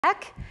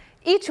Back.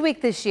 Each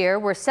week this year,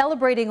 we're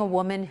celebrating a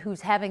woman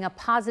who's having a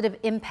positive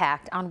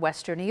impact on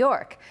Western New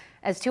York.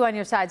 As 2 on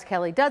Your Side's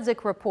Kelly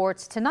Dudzik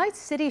reports, tonight's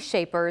City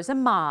Shaper is a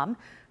mom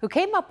who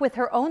came up with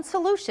her own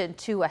solution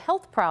to a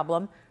health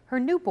problem her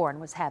newborn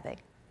was having.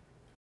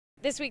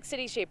 This week's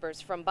City Shaper's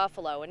from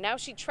Buffalo, and now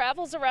she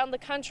travels around the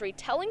country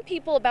telling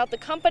people about the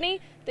company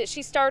that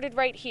she started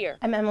right here.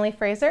 I'm Emily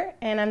Frazer,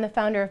 and I'm the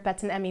founder of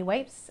WGRZ-TV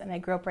wipes, and I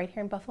grew up right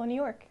here in Buffalo, New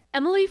York.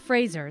 Emily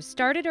Frazer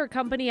started her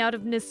company out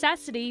of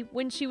necessity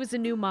when she was a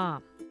new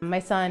mom. My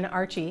son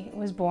Archie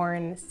was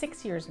born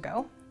 6 years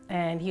ago,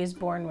 and he was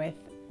born with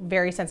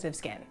very sensitive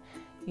skin.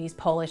 He's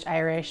Polish,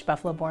 Irish,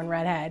 Buffalo-born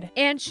redhead.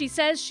 And she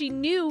says she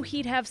knew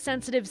he'd have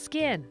sensitive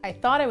skin. I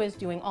thought I was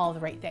doing all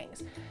the right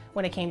things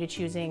when it came to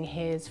choosing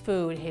his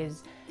food,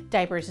 his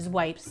diapers, his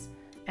wipes,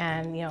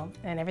 and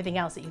and everything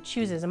else that you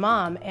choose as a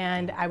mom.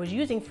 And I was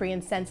using free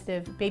and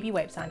sensitive baby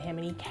wipes on him,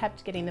 and he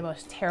kept getting the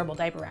most terrible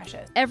diaper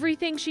rashes.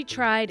 Everything she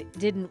tried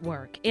didn't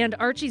work, and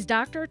Archie's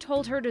doctor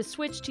told her to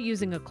switch to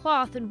using a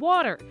cloth and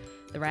water.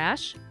 The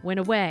rash went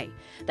away.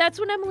 That's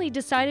when Emily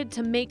decided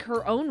to make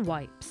her own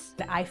wipes.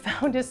 I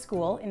found a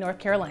school in North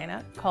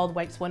Carolina called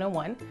Wipes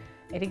 101.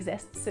 It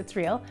exists, it's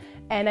real.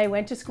 And I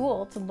went to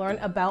school to learn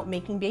about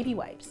making baby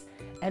wipes.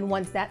 And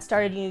once that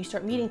started, you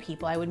start meeting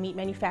people. I would meet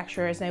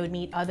manufacturers and I would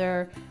meet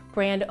other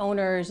brand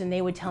owners, and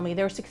they would tell me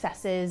their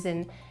successes,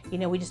 and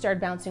we just started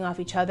bouncing off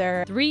each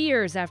other. 3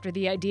 years after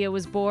the idea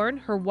was born,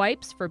 her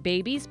wipes for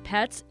babies,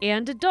 pets,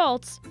 and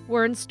adults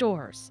were in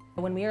stores.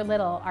 When we were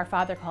little, our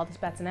father called us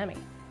WGRZ-TV,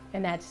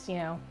 and that's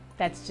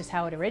just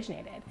how it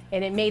originated.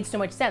 And it made so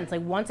much sense.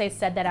 Like, once I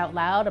said that out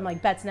loud, I'm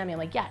like, WGRZ-TV, I'm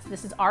like, yes,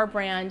 this is our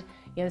brand.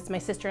 It's my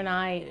sister and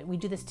I, we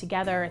do this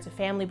together. It's a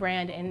family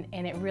brand, and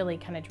it really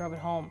kind of drove it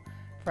home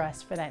for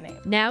us for that name.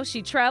 Now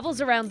she travels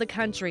around the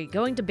country,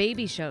 going to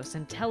baby shows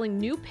and telling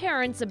new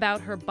parents about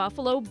her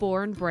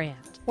Buffalo-born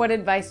brand. What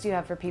advice do you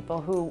have for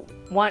people who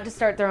want to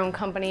start their own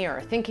company or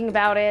are thinking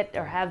about it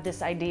or have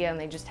this idea and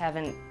they just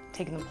haven't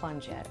taken the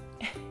plunge yet?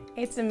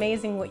 It's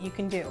amazing what you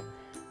can do.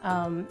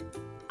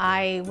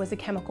 I was a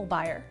chemical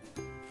buyer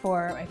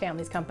for my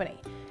family's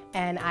company,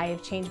 and I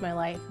have changed my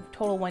life,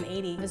 total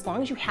 180. As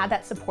long as you have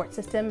that support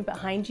system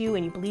behind you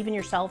and you believe in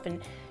yourself,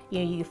 and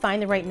you find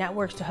the right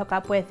networks to hook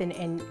up with,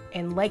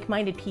 and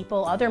like-minded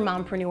people, other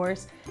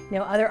mompreneurs,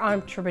 other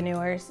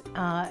entrepreneurs,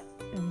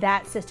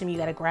 that system you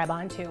got to grab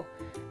onto,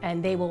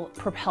 and they will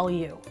propel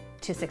you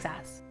to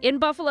success. In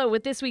Buffalo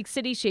with this week's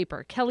City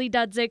Shaper, Kelly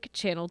Dudzik,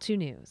 Channel 2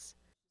 News.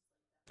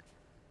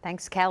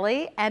 Thanks,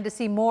 Kelly. And to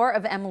see more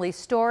of Emily's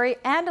story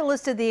and a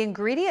list of the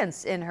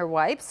ingredients in her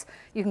wipes,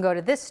 you can go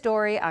to this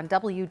story on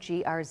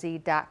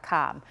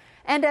WGRZ.com.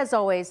 And as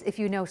always, if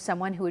you know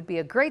someone who would be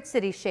a great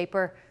City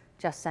Shaper,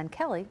 just send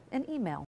Kelly an email.